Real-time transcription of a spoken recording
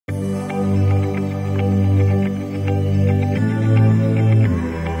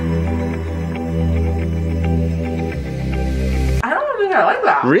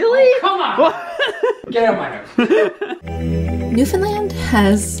Really? Oh, come on! Get out of my house. Newfoundland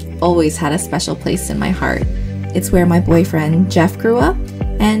has always had a special place in my heart. It's where my boyfriend Jeff grew up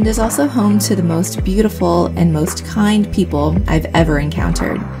and is also home to the most beautiful and most kind people I've ever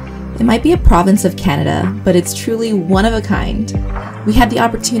encountered. It might be a province of Canada, but it's truly one of a kind. We had the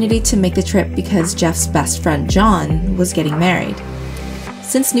opportunity to make the trip because Jeff's best friend John was getting married.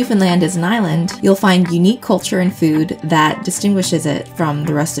 Since Newfoundland is an island, you'll find unique culture and food that distinguishes it from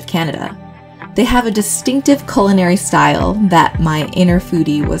the rest of Canada. They have a distinctive culinary style that my inner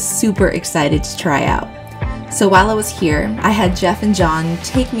foodie was super excited to try out. So while I was here, I had Jeff and John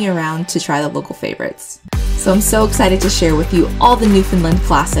take me around to try the local favorites. So I'm so excited to share with you all the Newfoundland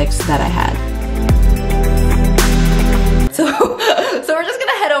classics that I had. So we're just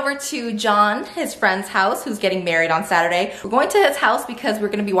gonna head over to John, his friend's house, who's getting married on Saturday. We're going to his house because we're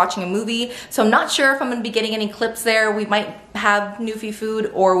gonna be watching a movie, so I'm not sure if I'm gonna be getting any clips there. We might have Newfie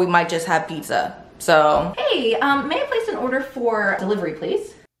food or we might just have pizza. So, hey, may I place an order for delivery,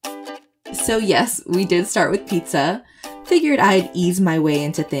 please? So yes, we did start with pizza. Figured I'd ease my way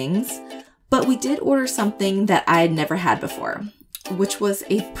into things, but we did order something that I had never had before, which was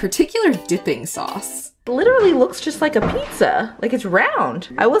a particular dipping sauce. Literally looks just like a pizza, like it's round.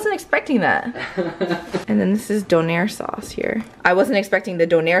 I wasn't expecting that. And then this is donair sauce here. I wasn't expecting the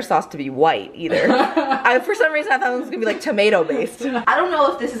donair sauce to be white either. For some reason I thought it was gonna be like tomato based. I don't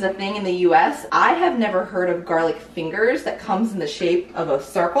know if this is a thing in the US. I have never heard of garlic fingers that comes in the shape of a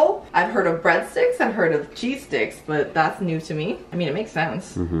circle. I've heard of breadsticks, I've heard of cheese sticks, but that's new to me. I mean, it makes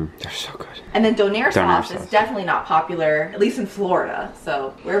sense. They're so good. And then donair sauce is definitely not popular, at least in Florida.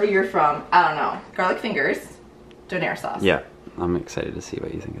 So wherever you're from, I don't know. Garlic fingers, donair sauce. Yeah, I'm excited to see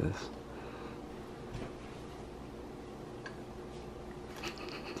what you think of this.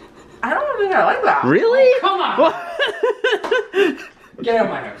 I don't think I like that. Really? Oh, come on! Get out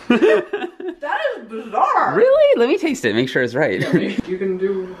of my house. That is bizarre. Really? Let me taste it, make sure it's right. You can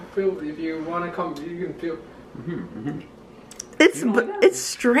feel, if you want to come, you can feel. It's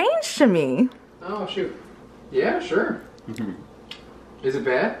strange to me. Oh, shoot. Yeah, sure. Is it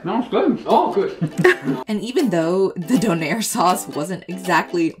bad? No, it's good. Oh, good. And even though the donair sauce wasn't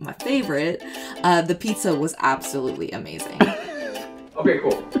exactly my favorite, the pizza was absolutely amazing. Okay,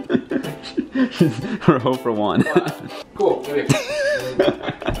 cool. We're 0 for 1. Cool. Okay.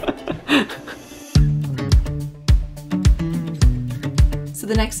 So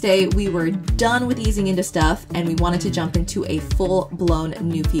the next day we were done with easing into stuff and we wanted to jump into a full-blown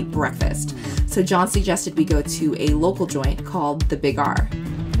Newfie breakfast. So John suggested we go to a local joint called the Big R.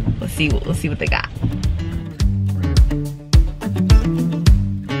 Let's see what they got.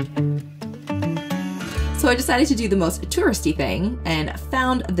 So I decided to do the most touristy thing and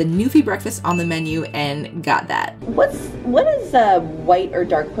found the Newfie breakfast on the menu and got that. What is white or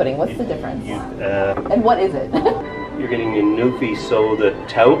dark pudding? What's the difference? And what is it? You're getting a Newfie, so the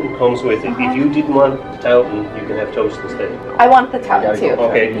towton comes with it. If you didn't want the towton, you can have toast instead. I want the towton too.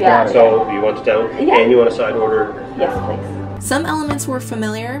 Okay, yeah. So you want the towton? Yeah. And you want a side order? Yes, please. Some elements were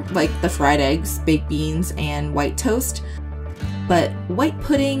familiar, like the fried eggs, baked beans, and white toast. But white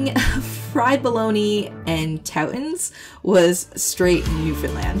pudding, fried bologna, and toutons was straight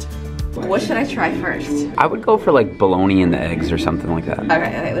Newfoundland. What should I try first? I would go for like bologna and the eggs or something like that.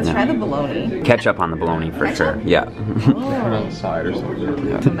 Okay, let's try the bologna. Ketchup on the bologna for sure. Yeah. Put it on the side or something.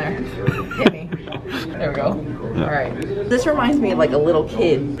 Yeah. It's in there. Hit me. There we go. Yeah. Alright. This reminds me of like a little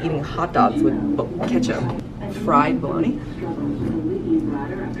kid eating hot dogs with ketchup. Fried bologna.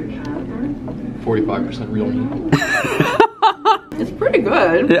 45% real meat. It's pretty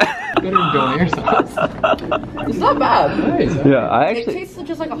good. Yeah. Better than donair sauce. It's not bad. Nice. Yeah, I It actually. tastes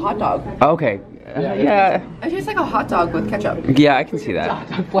just like a hot dog. Okay. Yeah. It tastes like a hot dog with ketchup. Yeah, I can see that.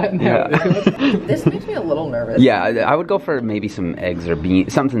 Flatten Yeah. This makes me a little nervous. Yeah, I would go for maybe some eggs or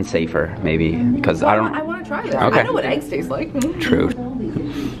beans, something safer, maybe, because I don't. I want to try this. Okay. I know what eggs taste like. True.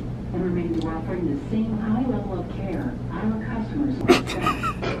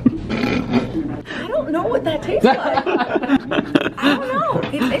 I don't know what that tastes like. I don't know.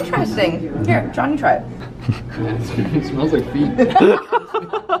 It's interesting. Here, Johnny, try it. It smells like feet.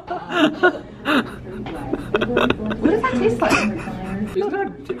 What does that taste like? It's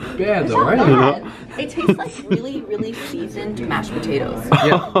not bad though, Not right? bad. It tastes like really, really seasoned mashed potatoes.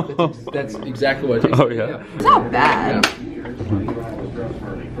 Yeah, that's exactly what it tastes like. yeah. It's not bad.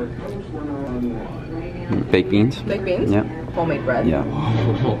 Baked beans? Baked beans? Yeah. Homemade bread? Yeah.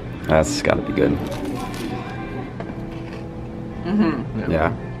 That's gotta be good. Mm-hmm.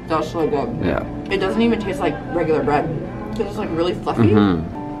 Yeah. That's so good. Yeah. It doesn't even taste like regular bread. It tastes like really fluffy.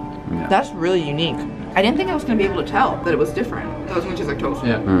 Yeah. That's really unique. I didn't think I was gonna be able to tell that it was different. That was gonna taste like toast.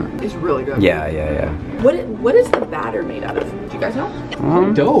 Yeah. It's really good. Yeah, yeah, yeah. What is the batter made out of? Do you guys know?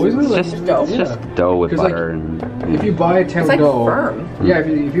 Dough, isn't it? It's just dough. It's just dough with 'Cause, butter and. If you buy town It's like dough, firm. yeah.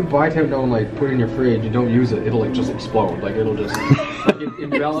 If you buy town dough and like put it in your fridge, you don't use it, it'll like just explode. Like it'll just like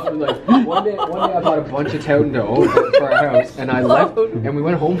envelop. Like one day I bought a bunch of town dough for our house, and I left, and we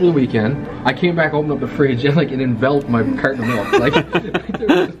went home for the weekend. I came back, opened up the fridge, and like it enveloped my carton of milk.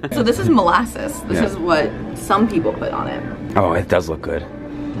 Like. So this is molasses. This is what some people put on it. Oh, it does look good.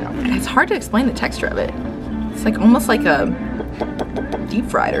 And it's hard to explain the texture of it. It's like almost like a deep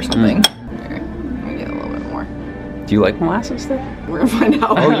fried or something. Here, let me get a little bit more. Do you like molasses stuff? We're gonna find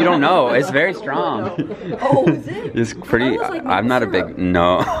out. Oh, you don't know. It's very strong. Oh, is it? It's pretty. That was like I'm not a syrup. big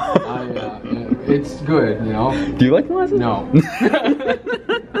no. It's good, you know. Do you like molasses? No.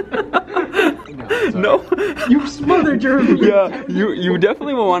 No. You smothered your. Yeah, you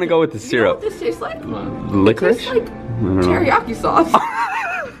definitely will want to go with the You know syrup. what this tastes like? Licorice? It tastes like I don't know. teriyaki sauce.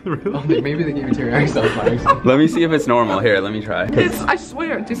 Oh, maybe they gave you teriyaki sauce by accident. Let me see if it's normal. Here, let me try. I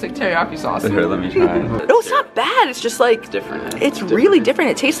swear it tastes like teriyaki sauce. Here, let me try. No, it's not bad. It's just like Different. It's really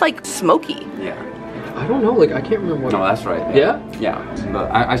different. It tastes like smoky. Yeah. I don't know. Like I can't remember what. No, that's right. Yeah? Yeah.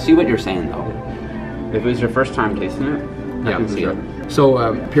 But I see what you're saying though. If it was your first time tasting it, I can see it.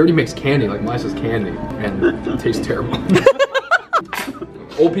 So Purity makes candy, like molasses candy, and it tastes terrible.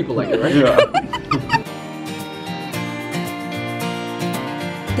 Old people like it, right? Yeah.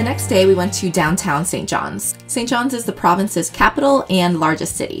 The next day we went to downtown St. John's. St. John's is the province's capital and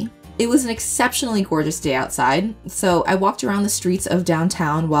largest city. It was an exceptionally gorgeous day outside, so I walked around the streets of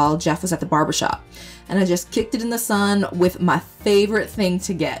downtown while Jeff was at the barbershop. And I just kicked it in the sun with my favorite thing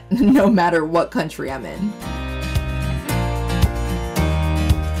to get, no matter what country I'm in.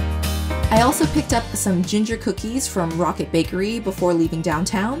 I also picked up some ginger cookies from Rocket Bakery before leaving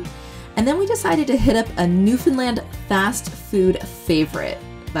downtown. And then we decided to hit up a Newfoundland fast food favorite.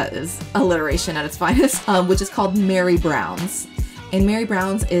 That is alliteration at its finest, which is called Mary Brown's. And Mary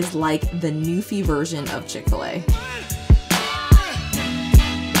Brown's is like the Newfie version of Chick-fil-A.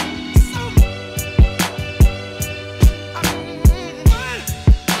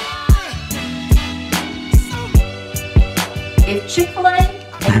 If Chick-fil-A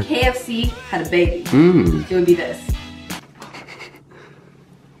and KFC had a baby, it would be this.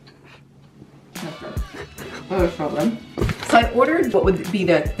 No problem. So I ordered what would be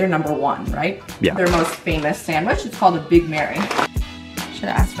their number one, right? Yeah. Their most famous sandwich. It's called a Big Mary. Should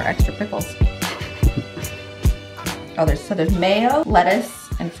have asked for extra pickles. Oh, there's mayo, lettuce,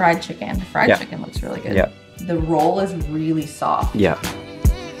 and fried chicken. The fried chicken looks really good. Yeah. The roll is really soft. Yeah.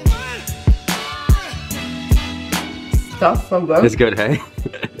 That's so good. It's good, hey?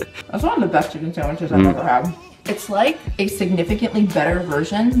 That's one of the best chicken sandwiches I've ever had. It's like a significantly better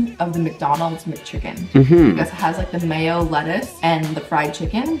version of the McDonald's McChicken. Because it has like the mayo, lettuce, and the fried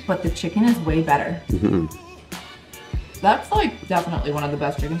chicken, but the chicken is way better. That's like definitely one of the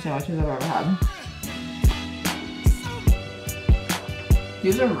best chicken sandwiches I've ever had.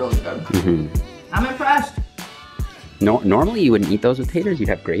 These are really good. I'm impressed. No, normally you wouldn't eat those with taters. You'd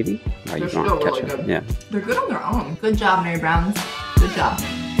have gravy. Or They're you'd still want really ketchup. good. Yeah. They're good on their own. Good job, Mary Brown's. Good job.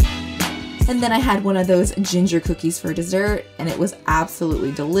 And then I had one of those ginger cookies for dessert, and it was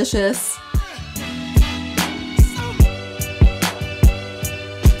absolutely delicious.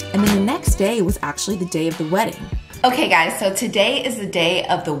 And then the next day was actually the day of the wedding. Okay guys, so today is the day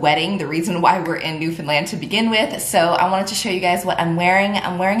of the wedding, the reason why we're in Newfoundland to begin with. So I wanted to show you guys what I'm wearing.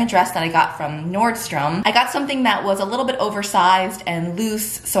 I'm wearing a dress that I got from Nordstrom. I got something that was a little bit oversized and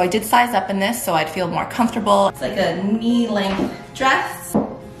loose, so I did size up in this so I'd feel more comfortable. It's like a knee-length dress.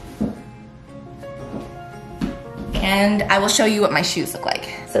 And I will show you what my shoes look like.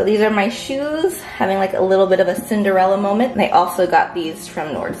 So these are my shoes, having like a little bit of a Cinderella moment. And I also got these from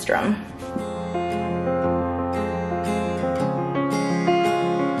Nordstrom.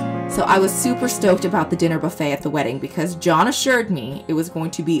 So I was super stoked about the dinner buffet at the wedding because John assured me it was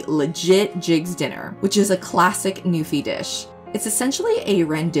going to be legit Jig's dinner, which is a classic Newfie dish. It's essentially a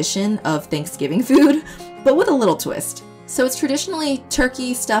rendition of Thanksgiving food, but with a little twist. So it's traditionally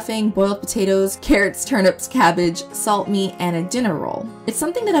turkey, stuffing, boiled potatoes, carrots, turnips, cabbage, salt meat, and a dinner roll. It's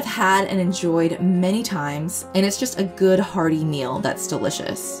something that I've had and enjoyed many times, and it's just a good hearty meal that's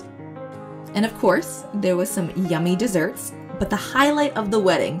delicious. And of course, there was some yummy desserts, but the highlight of the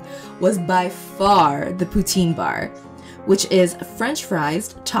wedding was by far the poutine bar, which is French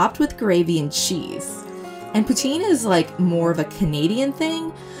fries topped with gravy and cheese. And poutine is like more of a Canadian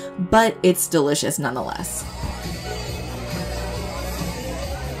thing, but it's delicious nonetheless.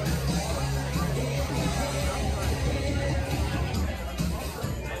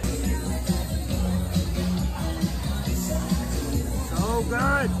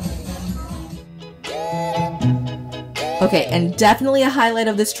 Okay, and definitely a highlight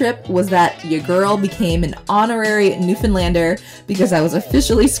of this trip was that your girl became an honorary Newfoundlander because I was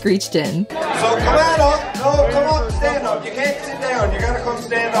officially screeched in. So come on up. No, come up, stand up. You can't sit down. You gotta come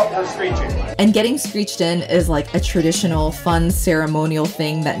stand up for screeching. And getting screeched in is like a traditional, fun, ceremonial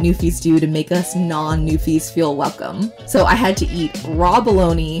thing that Newfies do to make us non-Newfies feel welcome. So I had to eat raw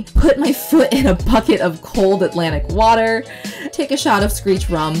bologna, put my foot in a bucket of cold Atlantic water, take a shot of screech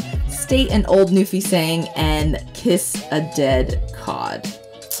rum, state an old Newfie saying, and kiss a dead cod.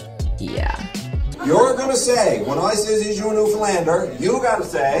 Yeah. You're gonna say, when I says is you a Newfoundlander, you gotta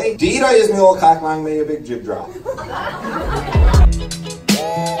say, Deed I is me old cocklang me a big jib drop.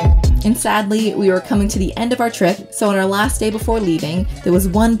 And sadly, we were coming to the end of our trip, so on our last day before leaving, there was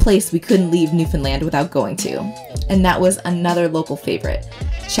one place we couldn't leave Newfoundland without going to. And that was another local favorite,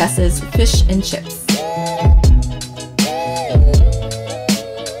 Chess's Fish and Chips.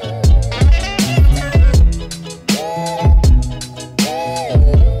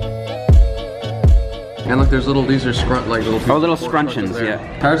 And look, there's little, these are like little. Oh, little scrunchions,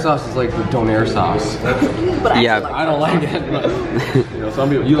 yeah. Tartar sauce is like the donair sauce. But Yeah. I don't like it, but you know, some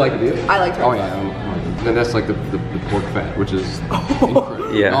people, you like it, do you? I like Oh yeah. Then that's like the pork fat, which is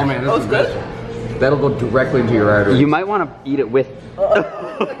incredible. Yeah. Oh man, that's the best. That'll go directly into your arteries. You might want to eat it with.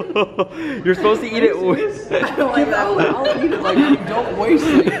 You're supposed to eat it with. I don't like that one. I'll eat it like you don't waste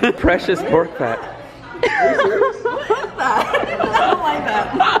it. Precious pork fat. I don't like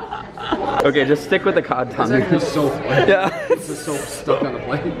that. Okay, just stick with the cod tongue. It's actually soap. Yeah. It's the soap stuck on the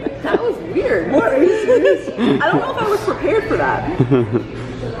plate. That was weird. What? Are you serious? I don't know if I was prepared for that.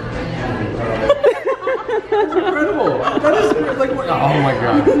 That's incredible. That is like, what? Oh my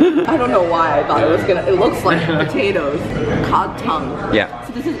god. I don't know why I thought it was gonna. It looks like potatoes. Cod tongue. Yeah.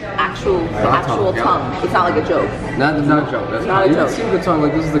 So this is actual tongue. It's not like a joke. Not a joke. That's Not a you joke. can see the tongue,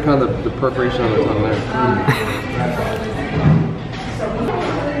 like this is the kind of the perforation on the tongue there.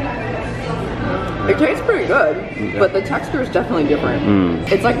 It tastes pretty good, but the texture is definitely different.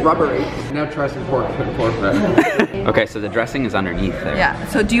 It's like rubbery. Now try some pork fat. Okay, so the dressing is underneath there. Yeah.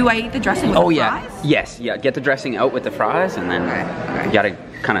 So do I eat the dressing with the fries? Yes, yeah. Get the dressing out with the fries and then you gotta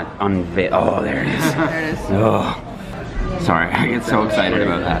kind of unveil. Oh, there it is. There it is. Oh. Sorry, I get so excited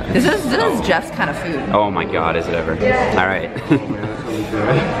about that. This is Jeff's kind of food. Oh my god, is it ever? Alright.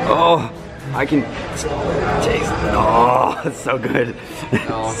 Oh, I can taste it. Oh, it's so good.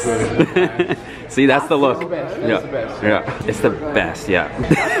 Oh, good. See, that's the look. It's the best. Yeah, it's the best, yeah.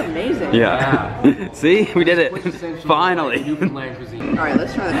 That's amazing. Yeah. See, we did it. Finally. Newfoundland cuisine. All right,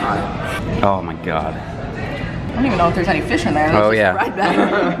 let's try the cod. Oh my god. I don't even know if there's any fish in there. Let's Oh, just yeah. ride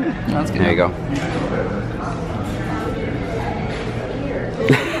back. That's good. There you go.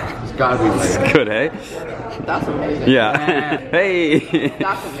 It's gotta be It's like good, eh? That's amazing. Yeah. Hey.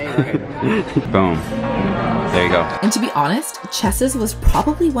 That's amazing. Boom. There you go. And to be honest, Chess's was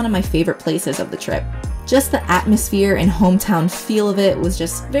probably one of my favorite places of the trip. Just the atmosphere and hometown feel of it was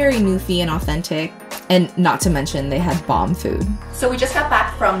just very Newfie and authentic. And not to mention, they had bomb food. So we just got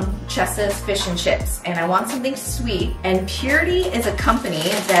back from Chess's Fish and Chips, and I want something sweet. And Purity is a company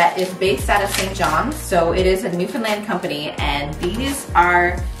that is based out of St. John's, so it is a Newfoundland company, and these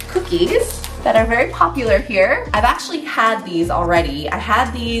are cookies that are very popular here. I've actually had these already. I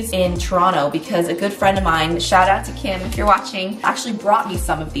had these in Toronto because a good friend of mine, shout out to Kim if you're watching, actually brought me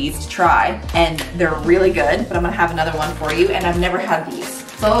some of these to try, and they're really good, but I'm gonna have another one for you, and I've never had these.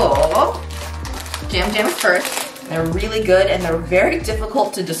 So, Jam Jams first. They're really good and they're very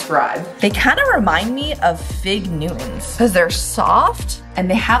difficult to describe. They kind of remind me of Fig Newtons because they're soft and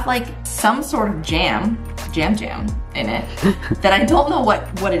they have like some sort of jam in it that I don't know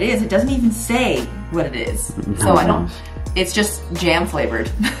what it is. It doesn't even say what it is. So I don't, it's just jam flavored.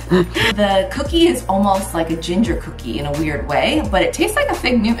 The cookie is almost like a ginger cookie in a weird way, but it tastes like a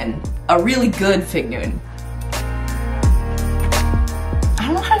Fig Newton, a really good Fig Newton. I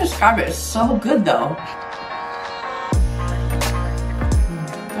don't know how to describe it. It's so good though.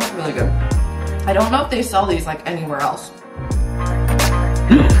 That's really good. I don't know if they sell these like anywhere else.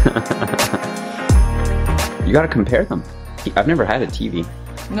 You gotta compare them. I've never had a TV.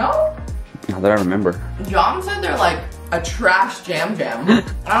 No? Not that I remember. John said they're like a trash jam. I don't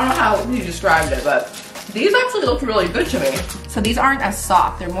know how he described it, but these actually look really good to me. So these aren't as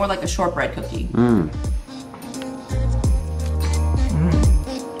soft. They're more like a shortbread cookie.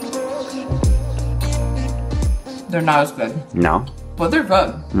 They're not as good. No. But they're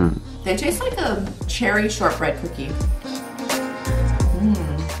good. They taste like a cherry shortbread cookie.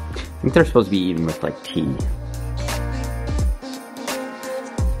 I think they're supposed to be eaten with like tea.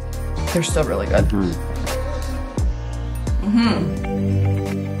 They're still really good.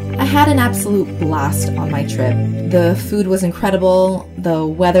 I had an absolute blast on my trip. The food was incredible, the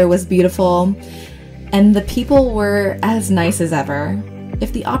weather was beautiful, and the people were as nice as ever.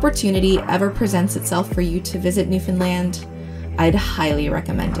 If the opportunity ever presents itself for you to visit Newfoundland, I'd highly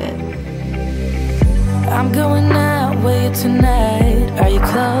recommend it. I'm going out with you tonight. Are you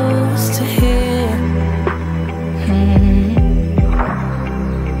close to here?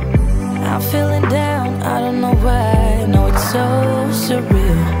 I'm feeling down, I don't know why. No, it's so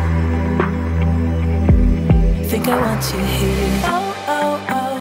surreal. Think I want you here.